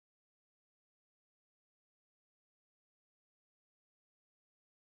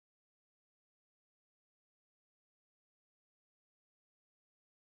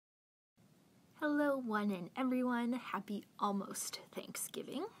Hello, one and everyone. Happy almost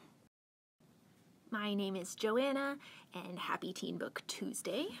Thanksgiving. My name is Joanna, and happy Teen Book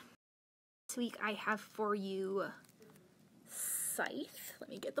Tuesday. This week I have for you Scythe.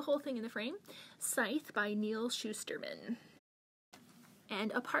 Let me get the whole thing in the frame. Scythe by Neal Shusterman.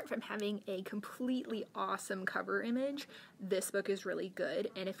 And apart from having a completely awesome cover image, this book is really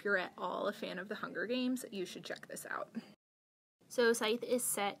good, and if you're at all a fan of the Hunger Games, you should check this out. So Scythe is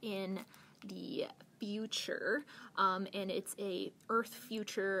set in the future, and it's a Earth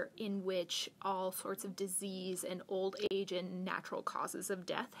future in which all sorts of disease and old age and natural causes of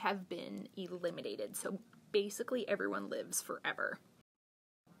death have been eliminated. So basically everyone lives forever.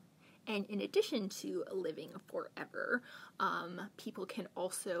 And in addition to living forever, people can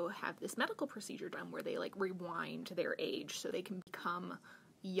also have this medical procedure done where they rewind their age so they can become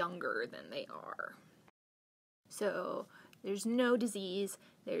younger than they are. So there's no disease,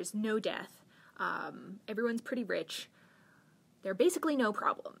 there's no death, everyone's pretty rich, there are basically no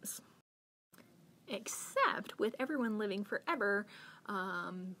problems. Except with everyone living forever,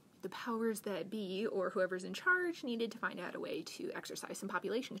 the powers that be, or whoever's in charge, needed to find out a way to exercise some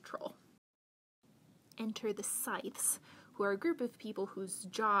population control. Enter the Scythes, who are a group of people whose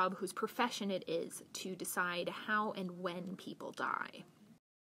profession it is to decide how and when people die.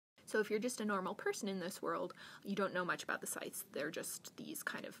 So if you're just a normal person in this world, you don't know much about the Scythes. They're just these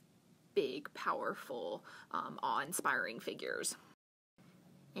kind of big, powerful, awe-inspiring figures.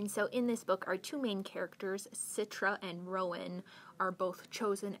 And so in this book, our two main characters, Scythe and Rowan, are both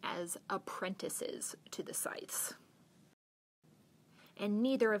chosen as apprentices to the Scythes. And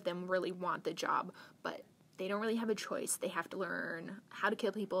neither of them really want the job, but they don't really have a choice. They have to learn how to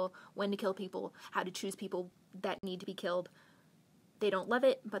kill people, when to kill people, how to choose people that need to be killed. They don't love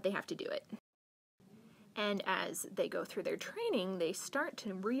it, but they have to do it. And as they go through their training, they start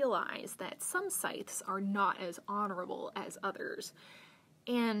to realize that some Scythes are not as honorable as others.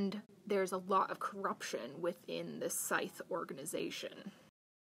 And there's a lot of corruption within the Scythe organization.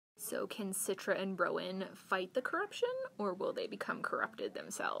 So can Scythe and Rowan fight the corruption, or will they become corrupted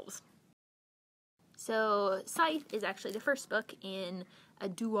themselves? So Scythe is actually the first book in a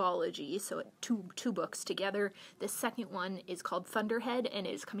duology, so two books together. The second one is called Thunderhead and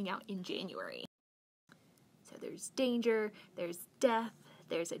is coming out in January. So there's danger, there's death,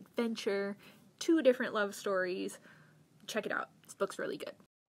 there's adventure, two different love stories. Check it out. This book's really good.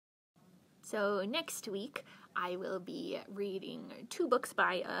 So next week, I will be reading two books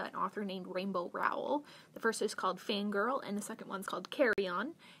by an author named Rainbow Rowell. The first is called Fangirl, and the second one's called Carry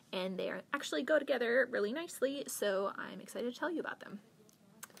On, and they actually go together really nicely, so I'm excited to tell you about them.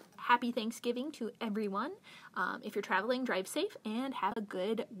 Happy Thanksgiving to everyone. If you're traveling, drive safe, and have a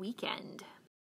good weekend.